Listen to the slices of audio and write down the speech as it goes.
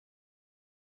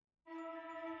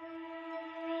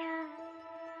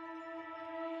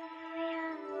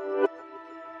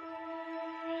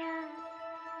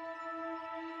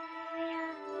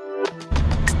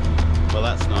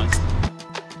nice.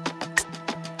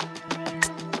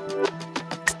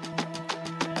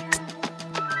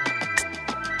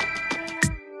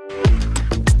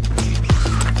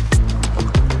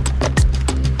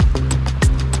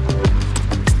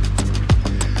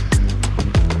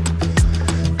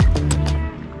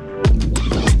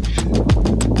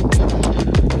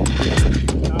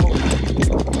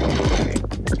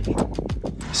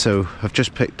 So I've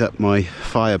just picked up my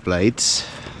fire blades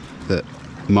that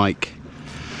Mike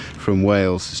from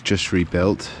Wales has just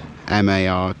rebuilt.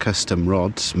 M.A.R custom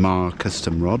rods, M.A.R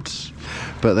custom rods,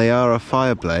 but they are a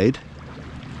fire blade,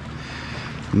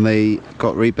 and they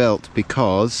got rebuilt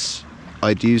because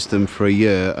I'd used them for a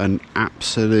year and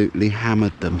absolutely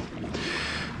hammered them.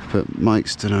 But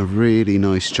Mike's done a really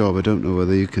nice job. I don't know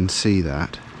whether you can see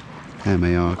that.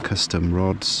 M.A.R custom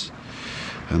rods,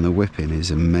 and the whipping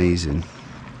is amazing.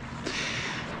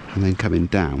 And then coming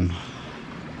down,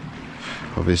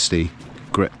 obviously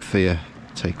grip fear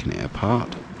taking it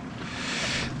apart.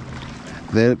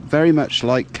 They're very much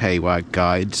like K-Wag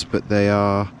guides, but they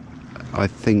are, I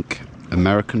think,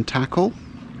 American tackle.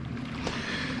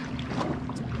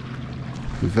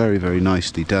 Very, very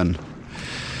nicely done.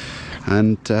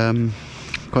 And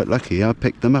quite lucky, I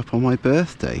picked them up on my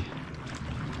birthday.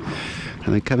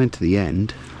 And then coming to the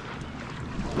end,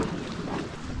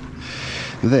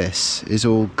 this is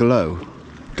all glow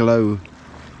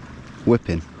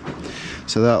whipping,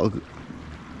 so that'll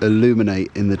illuminate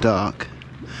in the dark.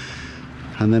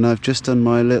 And then I've just done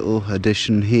my little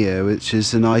addition here, which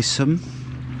is an ISOM.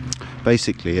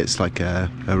 Basically it's like a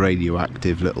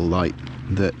radioactive little light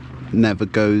that never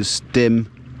goes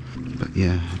dim. But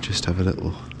yeah, I just have a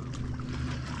little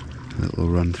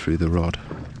run through the rod.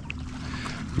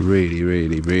 Really,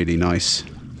 really, really nice.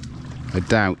 I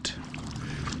doubt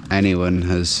anyone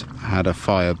has had a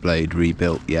fire blade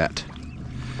rebuilt yet,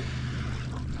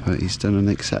 but he's done an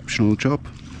exceptional job.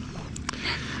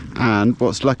 And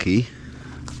what's lucky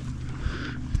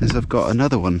is I've got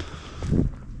another one.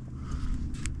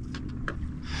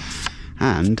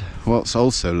 And what's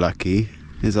also lucky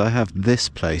is I have this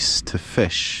place to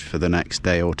fish for the next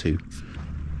day or two.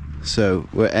 So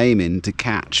we're aiming to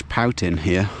catch pouting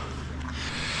here.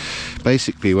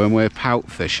 Basically, when we're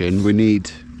pout fishing, we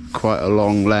need quite a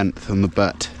long length on the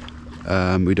butt.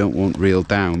 We don't want reel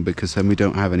down because then we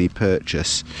don't have any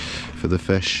purchase for the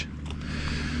fish.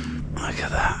 Look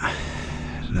at that,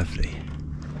 lovely.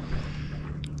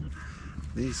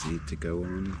 These need to go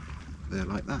on there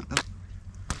like that.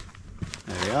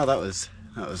 There we are. That was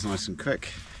nice and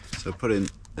quick. So put in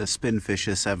a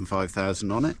Spinfisher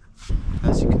 75000 on it.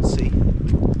 As you can see,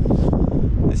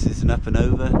 this is an up and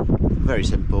over. Very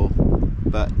simple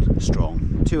but strong.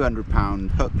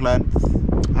 £200 hook length,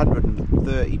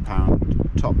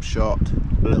 £130 top shot,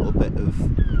 a little bit of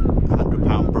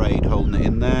 £100 braid holding it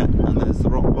in there, and there's the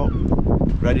rock bottom,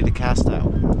 ready to cast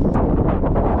out.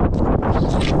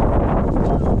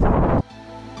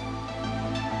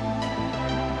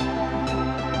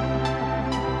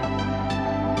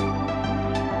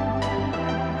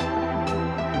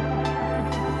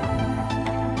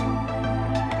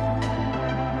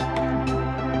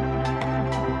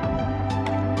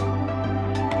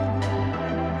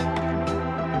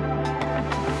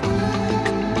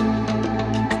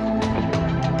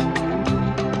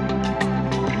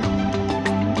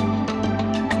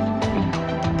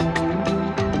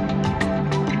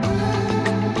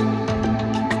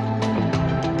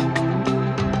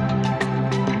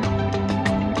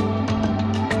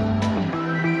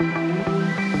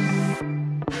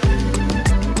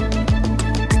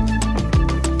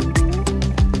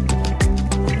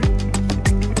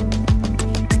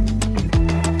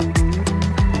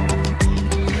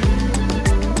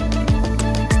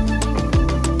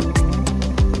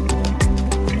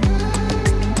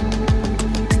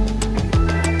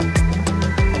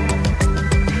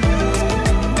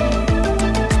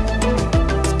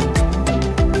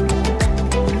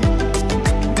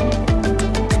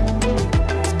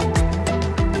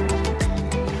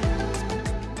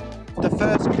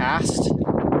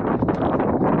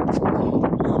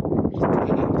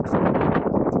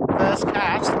 First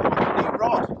cast on the new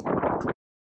rod.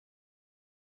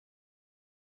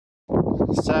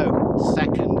 So,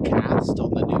 second cast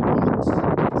on the new rods.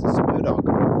 It's a spur dog.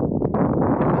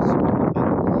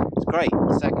 It's great,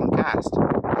 second cast.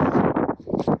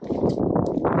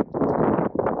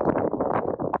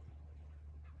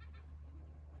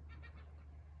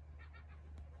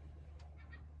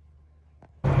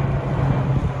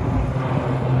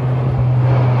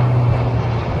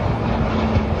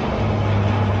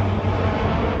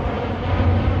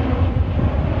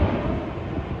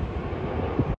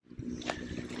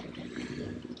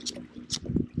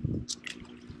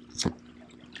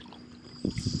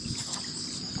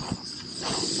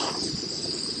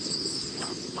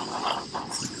 It's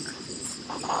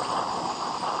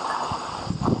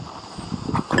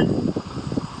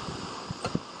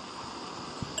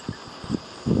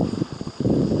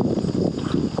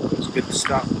good to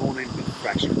start the morning with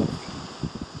fresh coffee.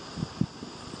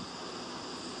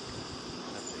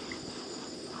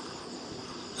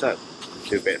 So,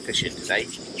 do a bit of fishing today.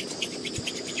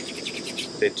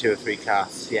 Did 2 or 3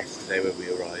 casts yesterday when we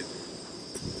arrived,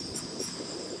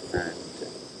 and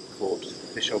caught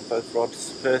fish on both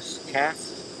rods first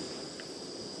cast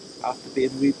after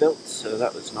being rebuilt, so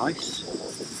that was nice.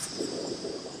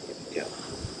 Here we go.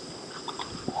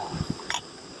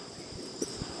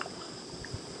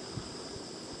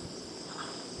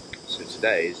 So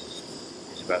today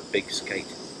is about big skate.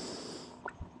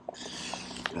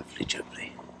 Lovely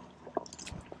jubbly.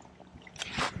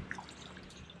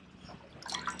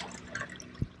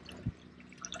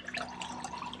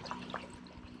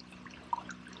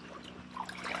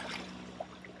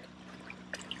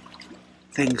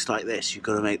 Things like this, you've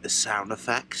got to make the sound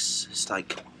effects. It's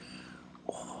like,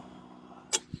 oh.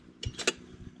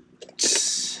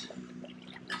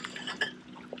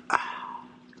 Ah.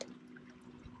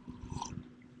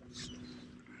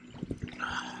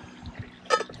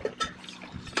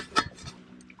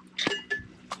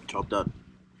 Job done.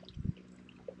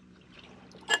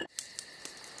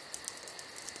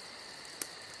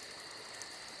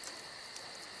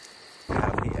 We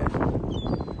have here is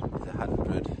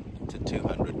 100 to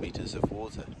 200 metres of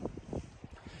water.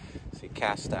 So you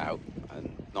cast out,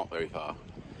 and not very far,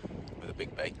 with a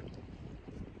big bait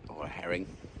or a herring,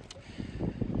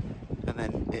 and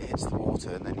then it hits the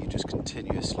water, and then you just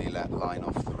continuously let line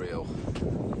off the reel.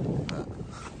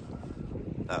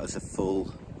 That's a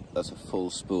full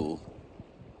spool,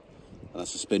 and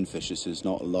that's a spinfisher, so there's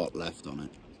not a lot left on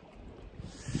it.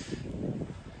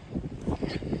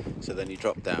 So then you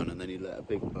drop down, and then you let a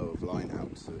big bow of line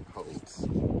out so it holds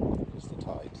the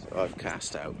tide. So I've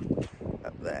cast out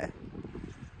up there.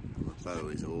 The bow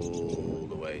is all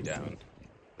the way down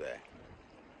there.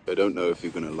 I don't know if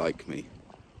you're going to like me,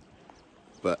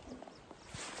 but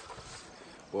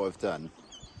what I've done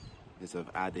is I've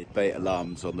added bait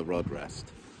alarms on the rod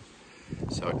rest,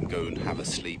 so I can go and have a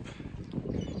sleep.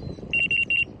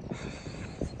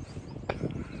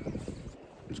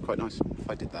 It's quite nice. If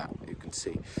I did that, you can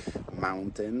see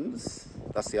mountains.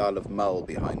 That's the Isle of Mull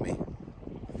behind me, and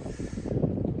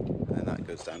then that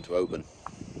goes down to Oban.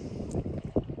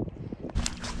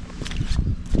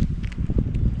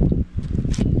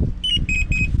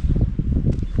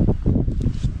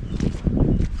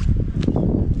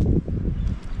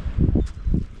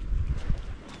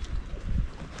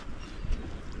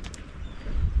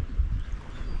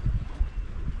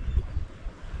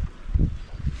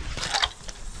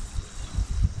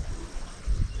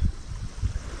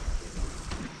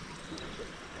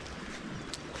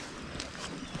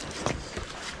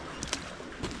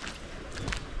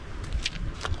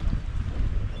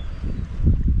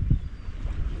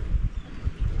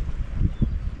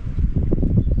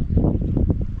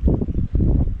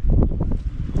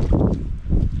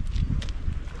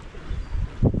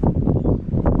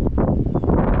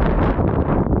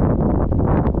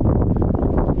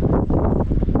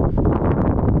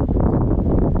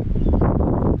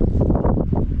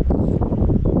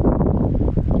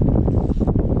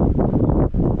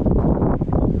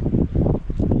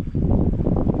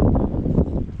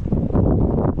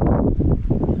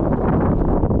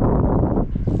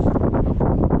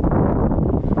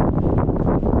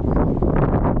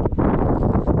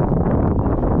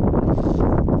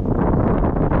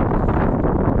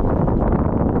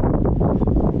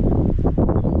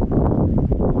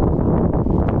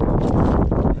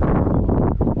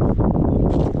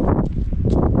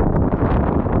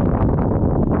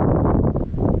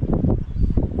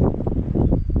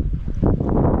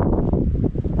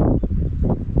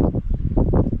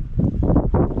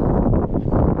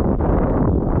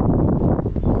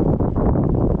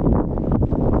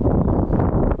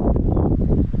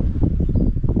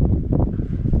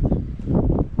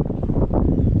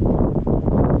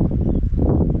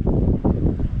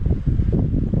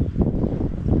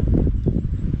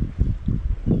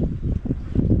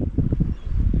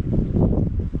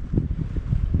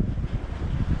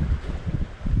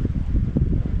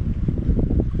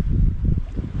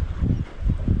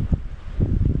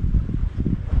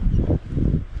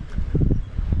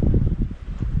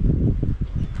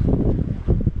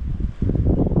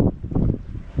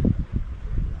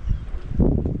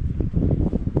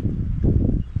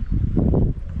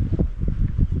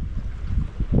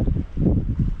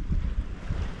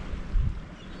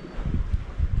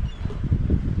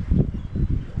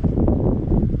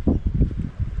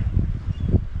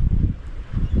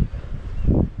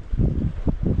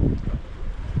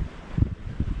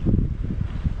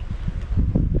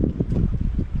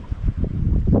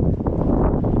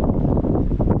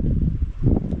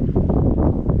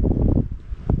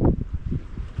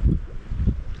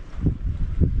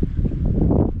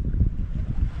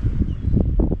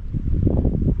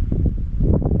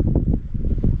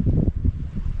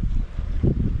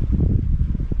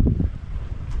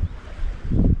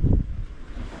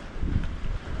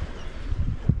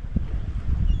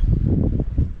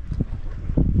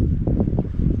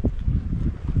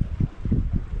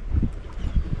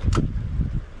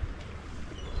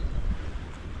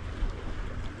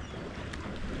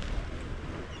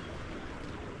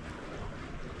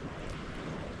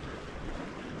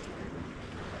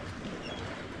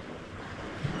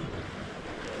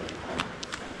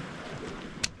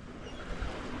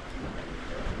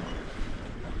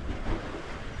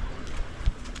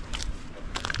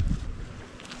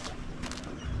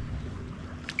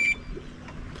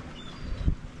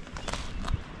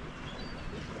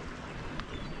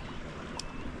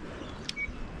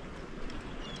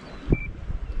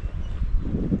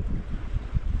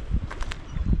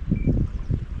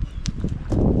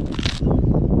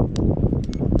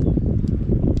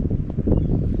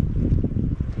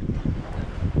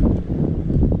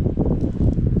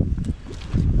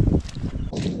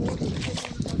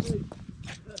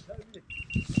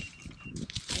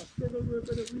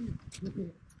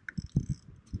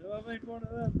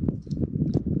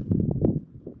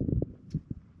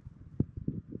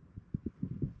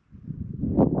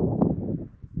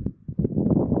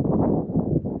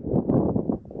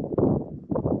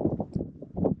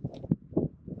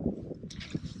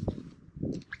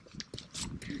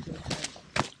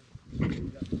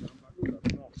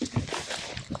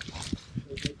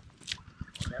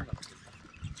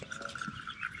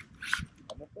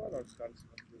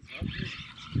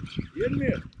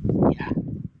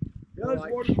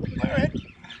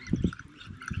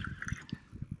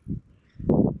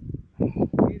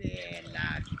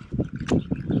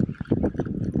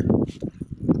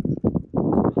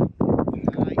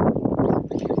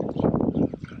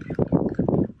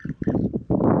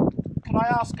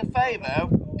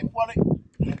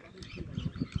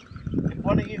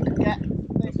 Yeah,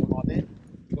 there's the rod in.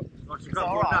 What's It's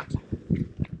alright.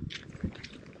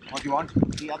 What do you want?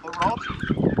 The other rod.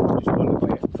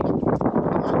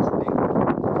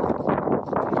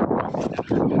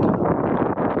 Should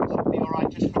be alright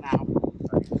just for now.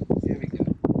 Here we go.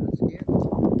 That's it.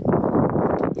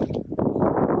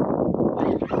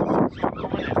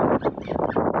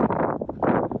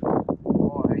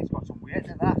 Oh, he's got some weight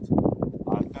to that.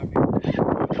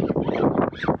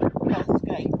 That's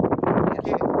escape.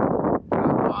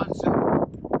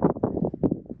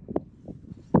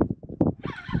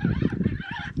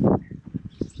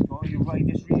 So you ride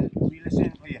this reel us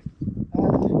in for you.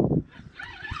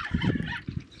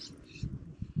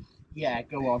 Yeah,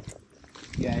 go on.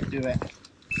 Yeah, do it.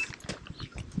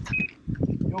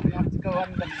 You're going to have to go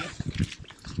under me.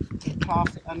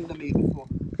 Pass it under me before.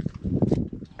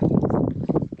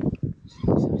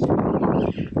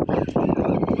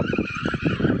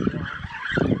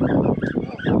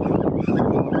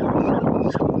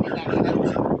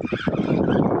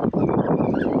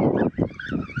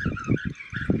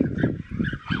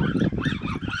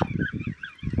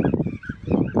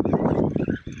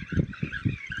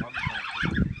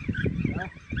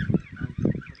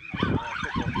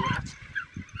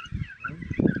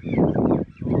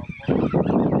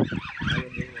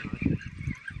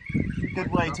 Good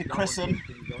way to christen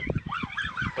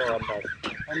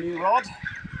a new rod.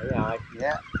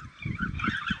 Yeah.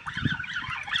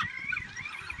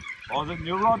 Oh, the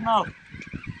new rod now?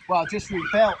 Well, just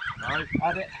rebuilt. Right.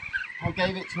 I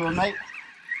gave it to a mate.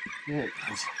 Here it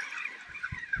goes.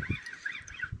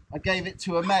 I gave it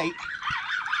to a mate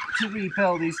to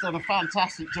rebuild. He's done a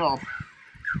fantastic job.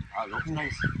 That looks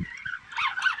nice.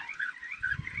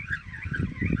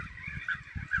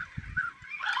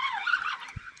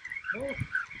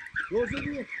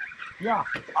 Yeah,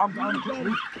 I'm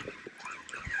coming.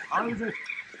 How is it?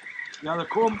 Yeah, they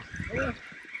come.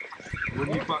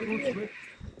 When you back roots, mate.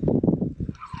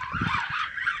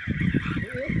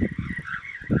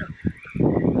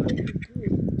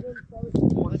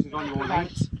 Oh, this is on your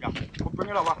legs. Yeah, come bring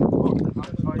it over.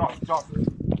 Stop.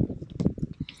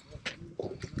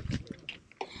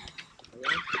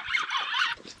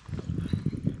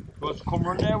 Just come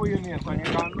run there with you, mate, when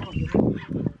you're down.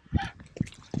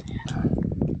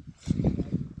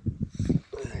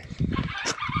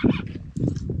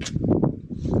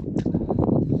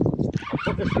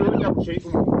 Put the fluid up, cheap.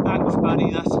 Thanks, buddy.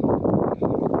 That's a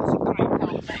great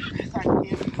help, mate. Thank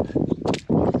you.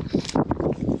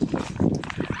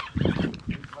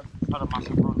 Had a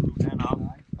massive run through there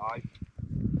now. Aye.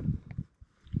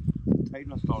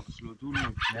 Teign started to slow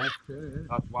down. Yes, sure.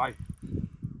 That's why.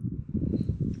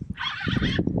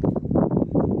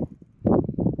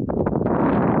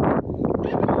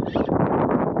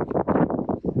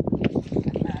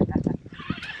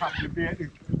 Happy baby.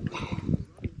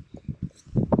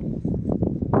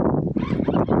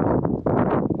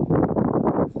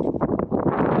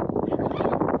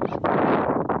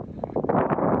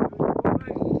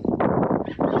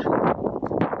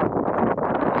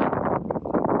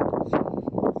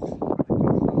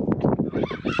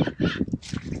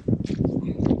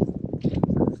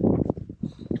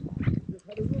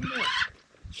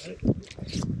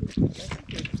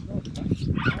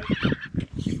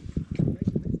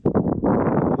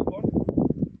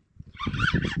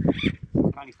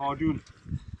 Can't far doing.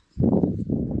 Can't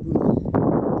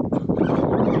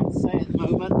say at the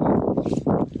moment.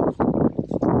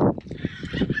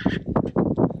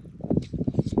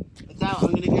 I doubt I'm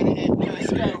going to get it in.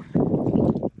 Let's go.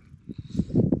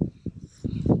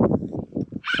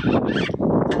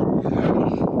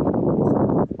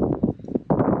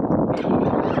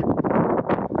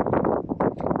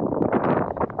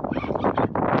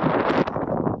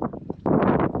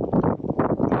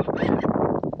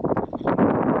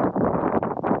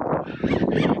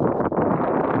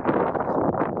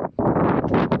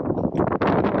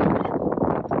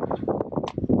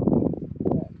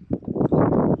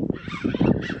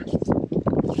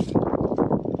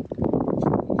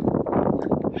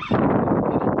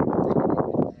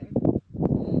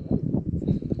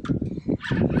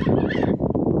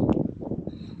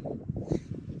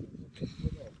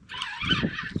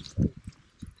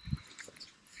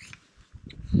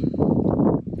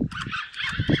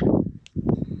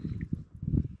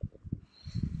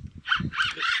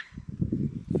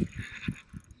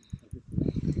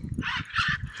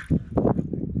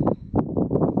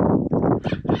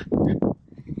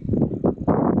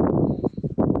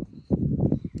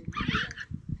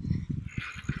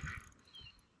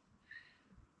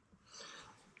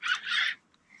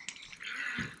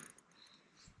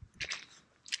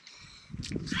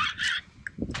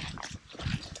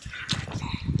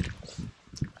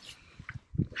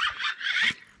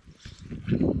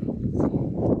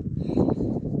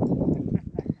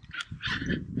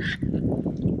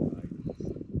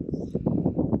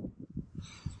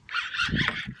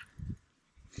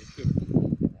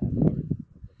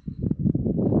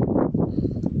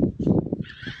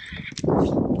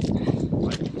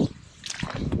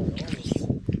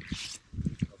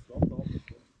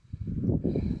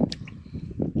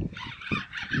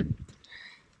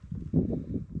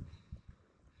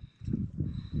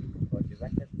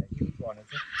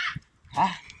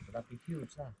 huge,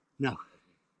 huh? No.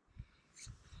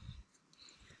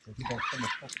 It's about so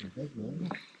much fucking big, isn't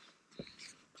it?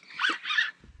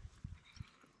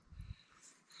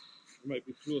 It might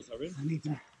be closer in. I need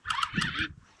to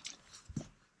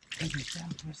take it down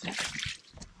for a sec.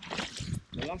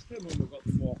 The last time when we got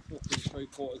them all fucking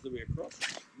 3/4 of the way across.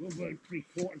 We're about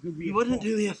 3/4 of the way You wouldn't across.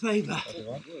 do me a favour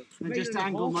and just Maybe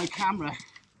angle my camera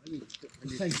I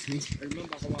face me.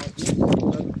 remember how I was back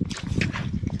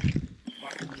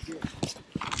in the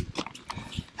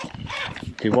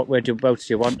day. Whereabouts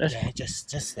do you want it? Yeah,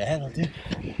 just there, I'll do.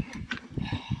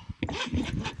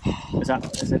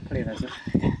 Is it clean, is it?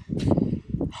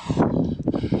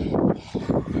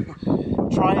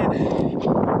 Try and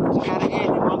get it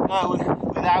in one go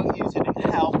without using any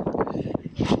help.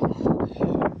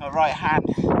 My right hand.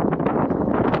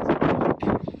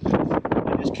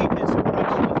 And just keep it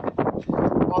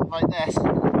on like this.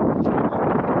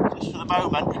 Just for the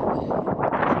moment.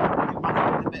 Give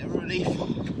back a bit of relief.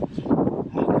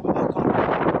 Come back on.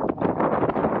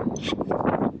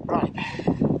 Right.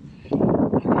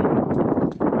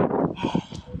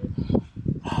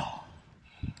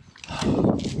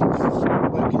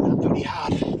 Working that pretty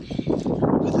hard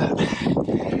with that.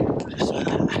 Just like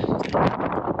that.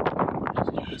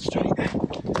 Straight.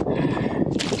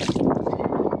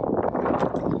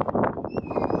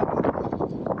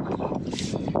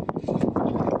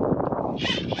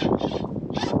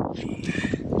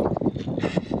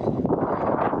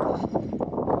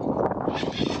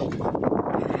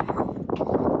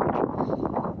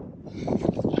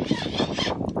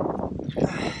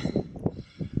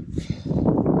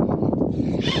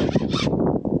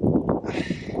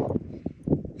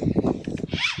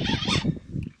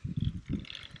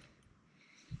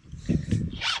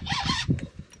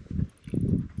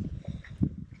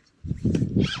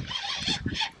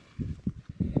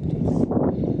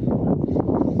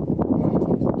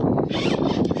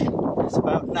 It's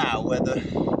about now where the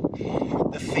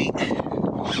feet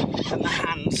and the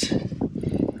hands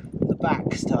and the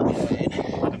back start hurting. I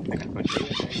don't think I'm going to do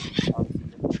it.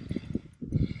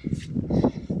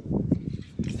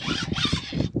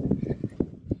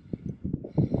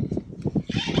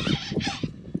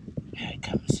 Here it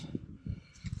comes.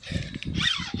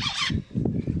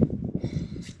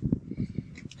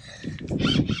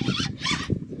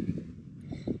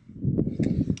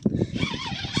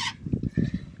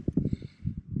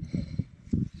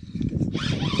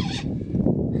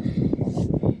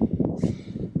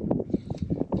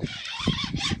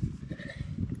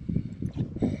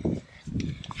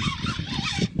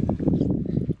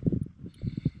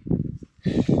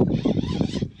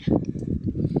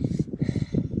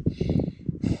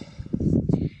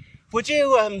 Would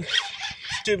you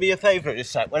do me a favour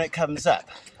just sec when it comes up?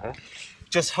 Huh?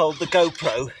 Just hold the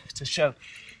GoPro to show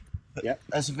Yep.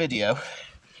 as a video.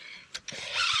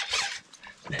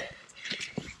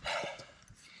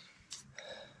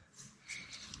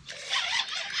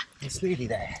 It's nearly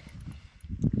there.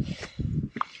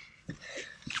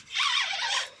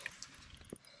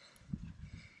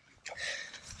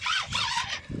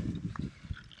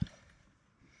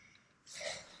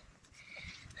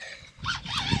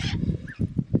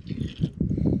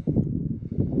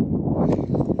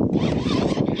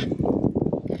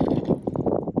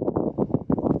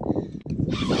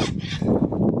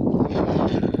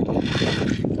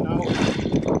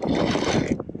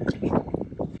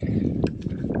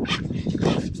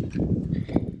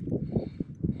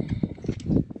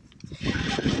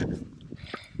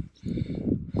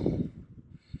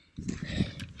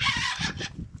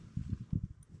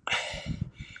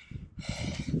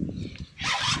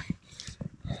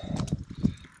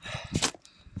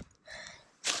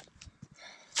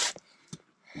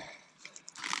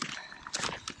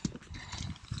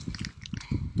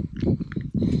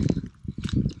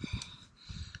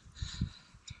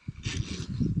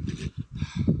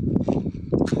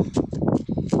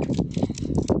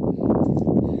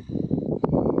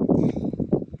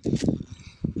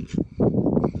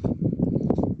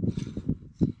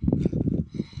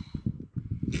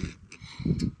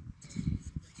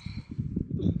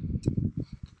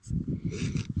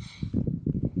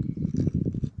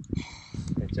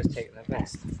 Just take the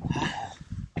vest.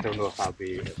 I don't know if I'll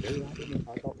be able to do that. I don't know if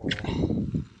I got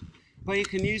one. Well, you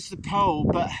can use the pole,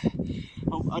 but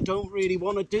I don't really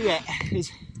want to do it because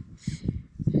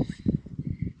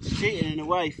it's cheating in a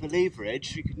way for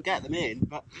leverage. You can get them in,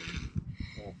 but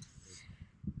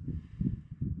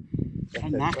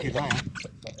I'm knackered there.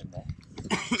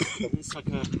 It's like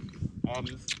a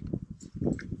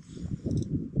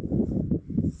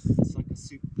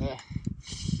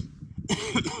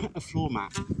a floor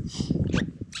mat.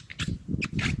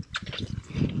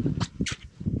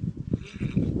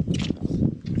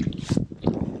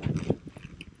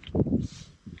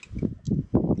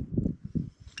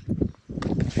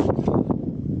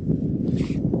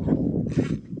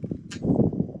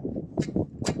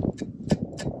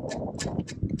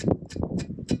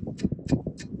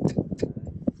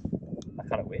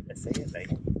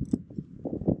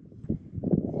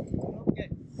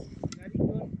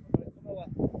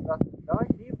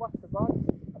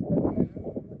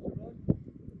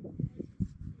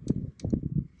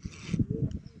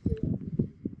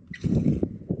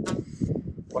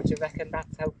 What do you reckon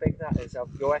that's how big that is of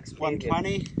your experience?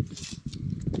 120,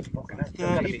 Fucking hell,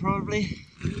 30 probably.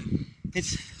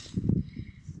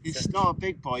 It's not a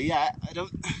big boy yet. It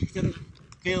doesn't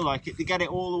feel like it. To get it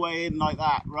all the way in like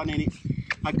that, running it,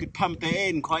 I could pump it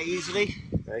in quite easily.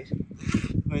 Right.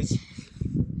 Whereas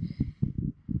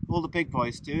all the big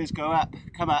boys do is go up,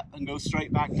 come up and go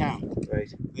straight back down.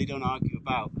 Right. They don't argue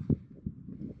about.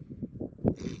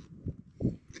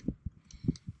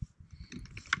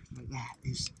 Like that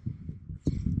is,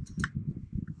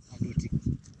 I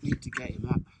need to get him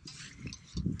up.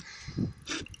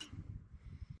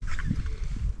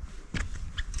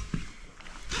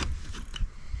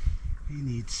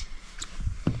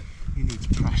 He needs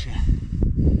pressure.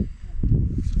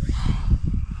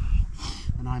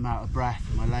 And I'm out of breath,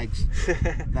 my legs are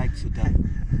done.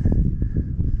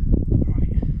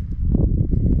 Right.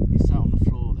 He's sat on the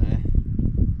floor there,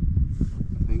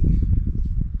 I think.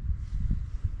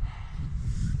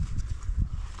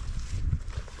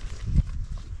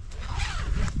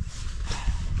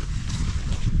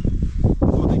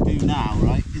 What they do now,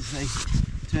 right, is they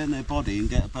turn their body and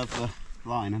get above the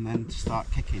line and then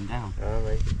start kicking down. Oh,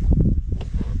 right.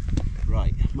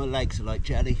 Right, my legs are like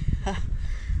jelly. I'm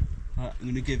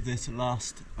going to give this a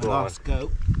last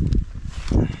go.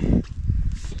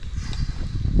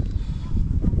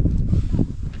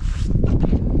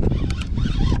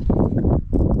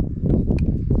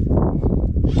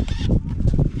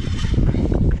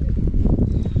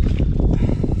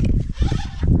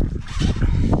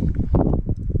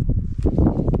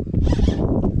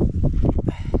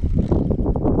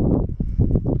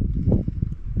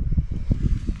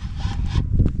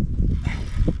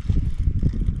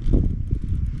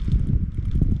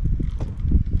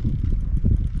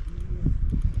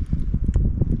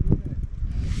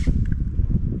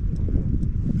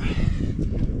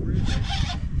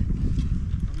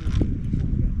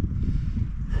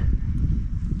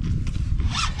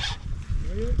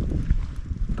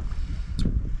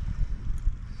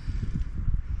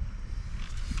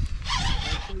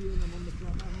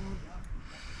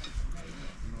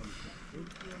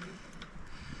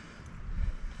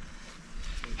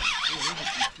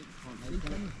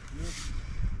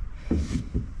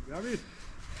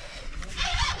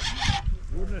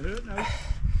 Wouldn't have hurt now.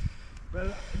 Well,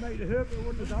 it might have hurt, but it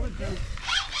wouldn't have damaged now.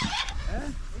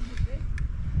 Eh?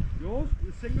 Yours?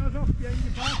 The singer's off behind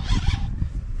your back.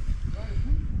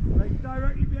 Right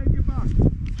directly behind your back.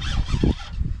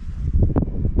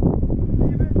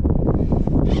 Leave it.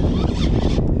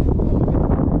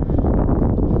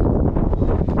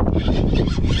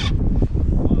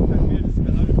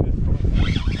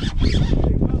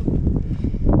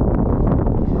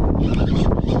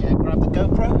 Yeah, grab the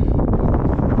GoPro.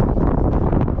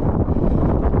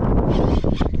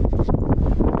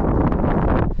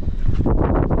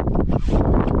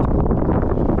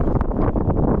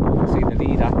 See the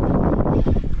leader.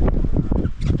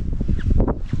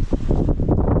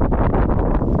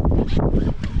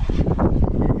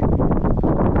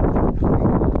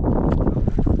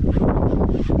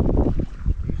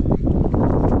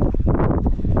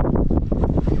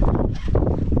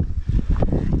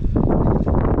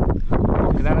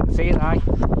 See it, aye.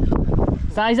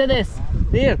 Size of this.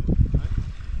 Here.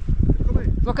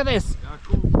 Look at this.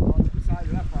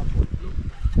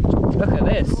 Look at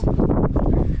this.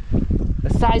 The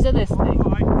size of this thing.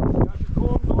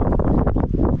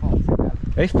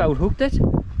 I found hooked it.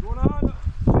 The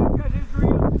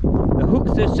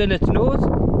hook's just in its nose.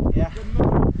 Yeah.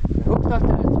 The hook's not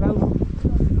in its mouth.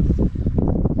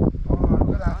 Oh,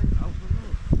 look at that.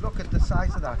 Look at the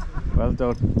size of that. Well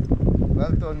done.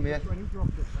 Well done, mate.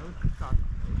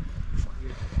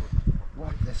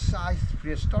 What, the size,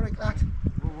 prehistoric that?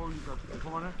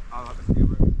 Come on, I'll have to see it.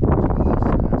 Jesus.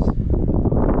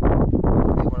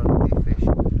 They want a lovely fish.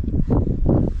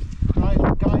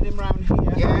 Guide him round here.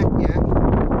 Yeah, yeah.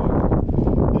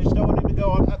 I just don't want him to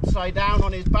go upside down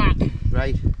on his back.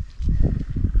 Right.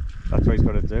 That's what he's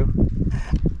got to do.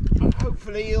 And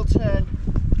hopefully he'll turn.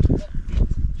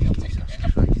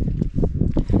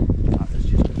 That is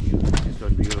just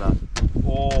unreal, that.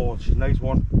 Oh, it's a nice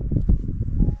one.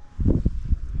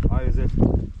 How is it?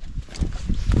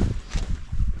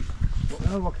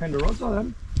 What kind of rods are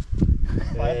them?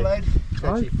 Fireblade.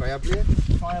 Century Fireblade.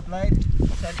 Fireblade.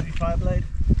 Century Fireblade.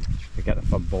 You get it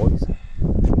from boys.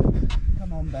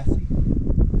 Come on, Bessie.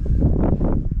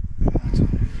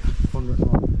 100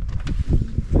 rod.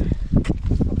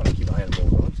 I'm going to keep eyeing the ball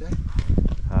rods, eh?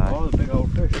 Oh, the big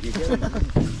old fish. You get it.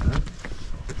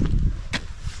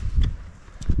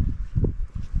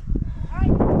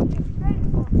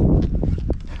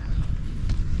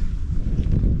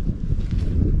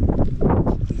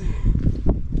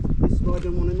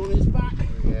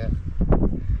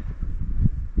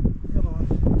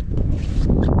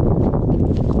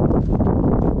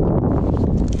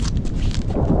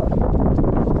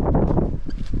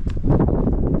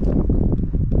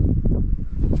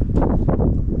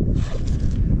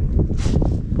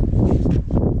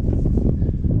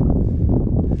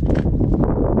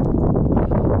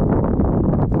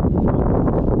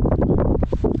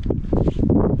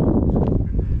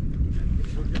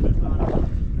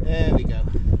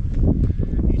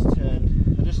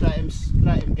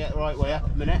 right way up a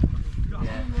minute.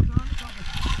 Yeah.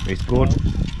 It's good.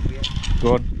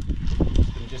 Good.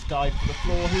 And just dive for the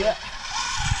floor here.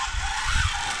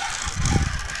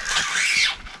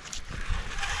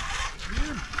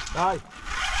 Right.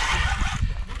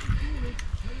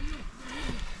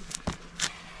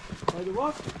 By the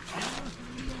what?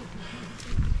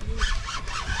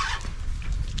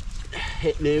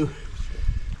 Hit new.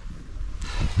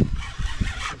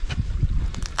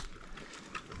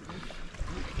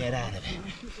 Get out of it.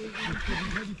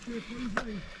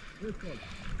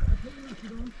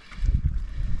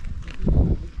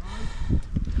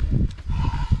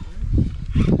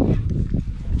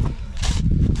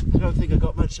 I don't think I've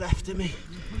got much left in me.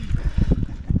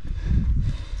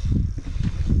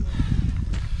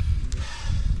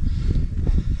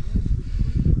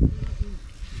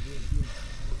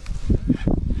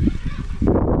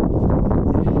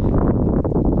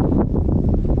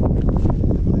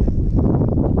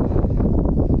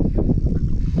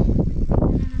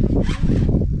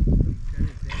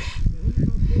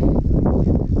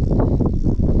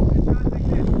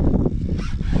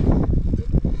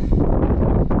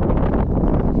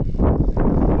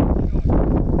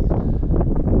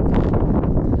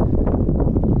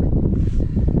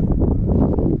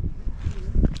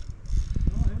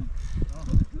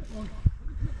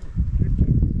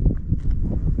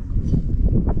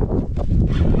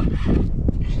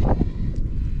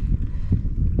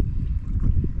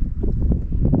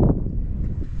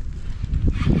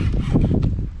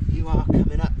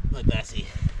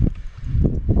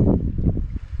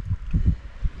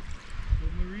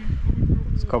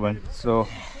 Coming, so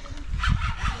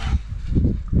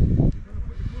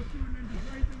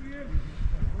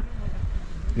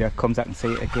yeah, it comes, I can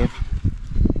see it again.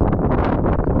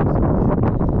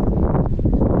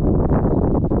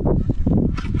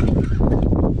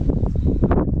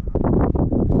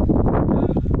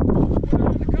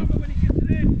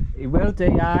 He will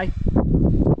do, aye.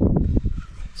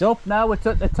 It's up now, it's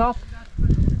at the top.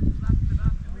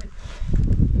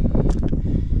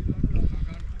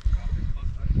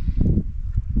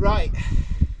 Right,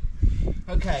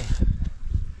 okay,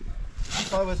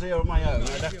 if I was here on my own,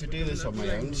 I'd have to do this on my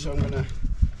own, so I'm going to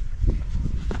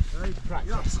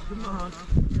practice.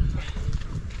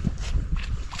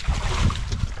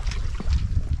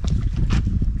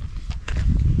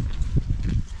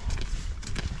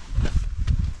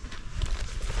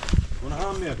 Want to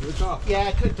hand me with that? Yeah,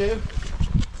 I could do.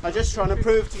 I'm just trying to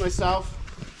prove to myself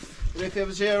that if I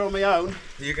was here on my own...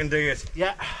 You can do it.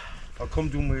 Yeah. I'll come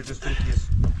down with you just in case.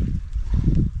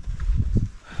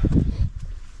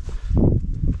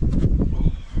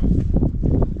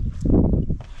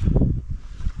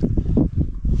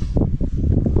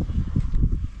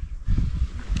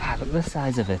 Ah, look at the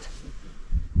size of it.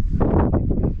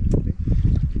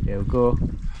 There we go.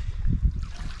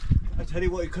 I tell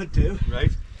you what you could do. Right.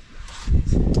 You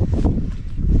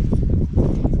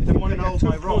don't want to get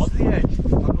too close to the edge.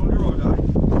 I'll hold your rod, aye. You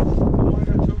don't want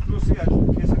to get too close to the edge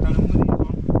in case I can only these on.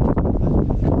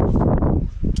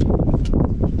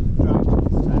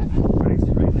 Right,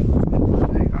 straight.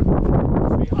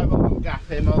 I won't gap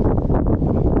him. Oh,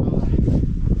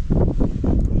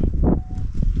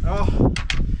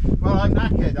 well, I'm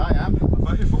knackered, I am. I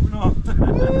bet you're fucking off.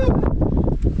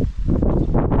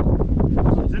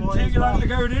 Didn't take you long to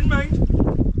get it in, mate.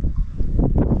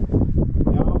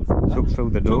 Took through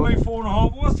the Took door. me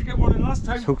 4.5 hours to get one in last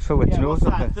time. Took through its Yeah, nose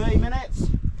what's up that, there. 30 minutes?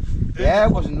 Yeah,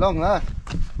 it wasn't long that.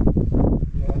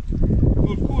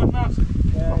 Good going, Matt.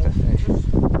 What a fish.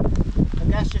 I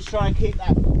guess just try and keep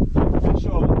that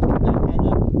pressure on, keep that head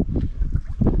up.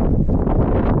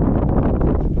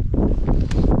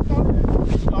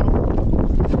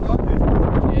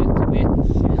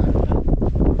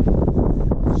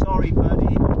 Sorry,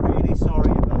 buddy. I'm really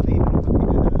sorry about leaving you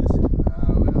looking at us.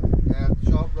 Yeah,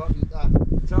 sharp rod and that.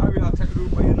 Sorry, I'll take it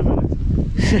out by you in a minute.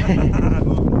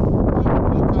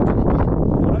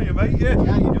 Oh, you mate, yeah.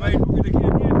 Yeah, you you mate, look at it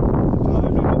again, yeah.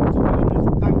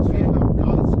 Thanks for your help,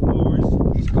 guys. No worries.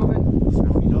 He's coming.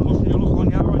 Mustn't you look on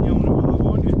your own, you know that,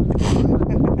 won't you?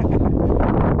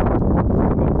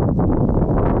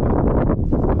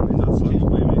 I mean, that's key,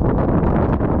 mate.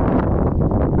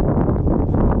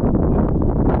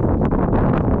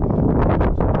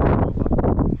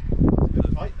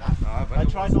 Like that. Ah, I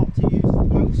try not to use the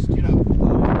post, you know.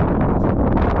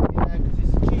 Yeah, because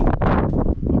it's cheap. I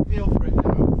feel for it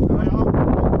now. My arm.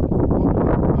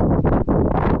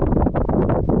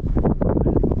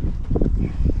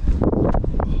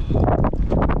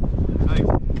 Right.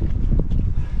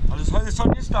 I'll just hold this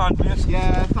on your stand, please.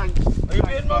 Yeah, thanks. Are you Thanks,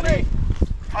 being buddy. money?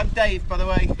 I'm Dave, by the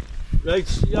way.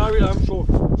 Right, yeah, I'm sure.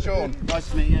 Sean, nice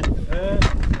to meet you.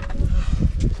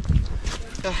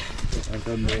 I've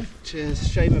done this.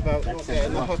 Cheers. Shame about not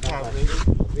getting the hook out.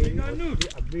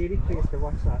 I'm really pleased to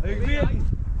watch that.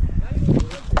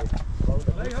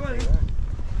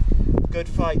 Good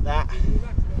fight that.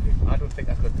 I don't think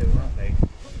I could do that, mate.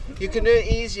 You can do it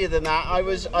easier than that.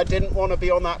 I didn't want to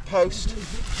be on that post.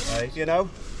 Right. You know?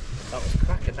 That was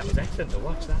cracking, that was excellent to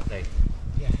watch that, mate.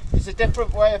 Yeah. It's a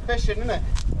different way of fishing, isn't it?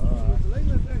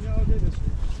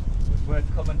 It's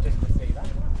worth coming just to see that.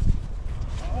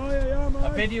 Oh, yeah, I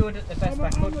videoed it the best I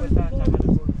could with that. I had a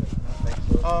good fish and that, mate,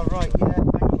 so. Oh right, yeah.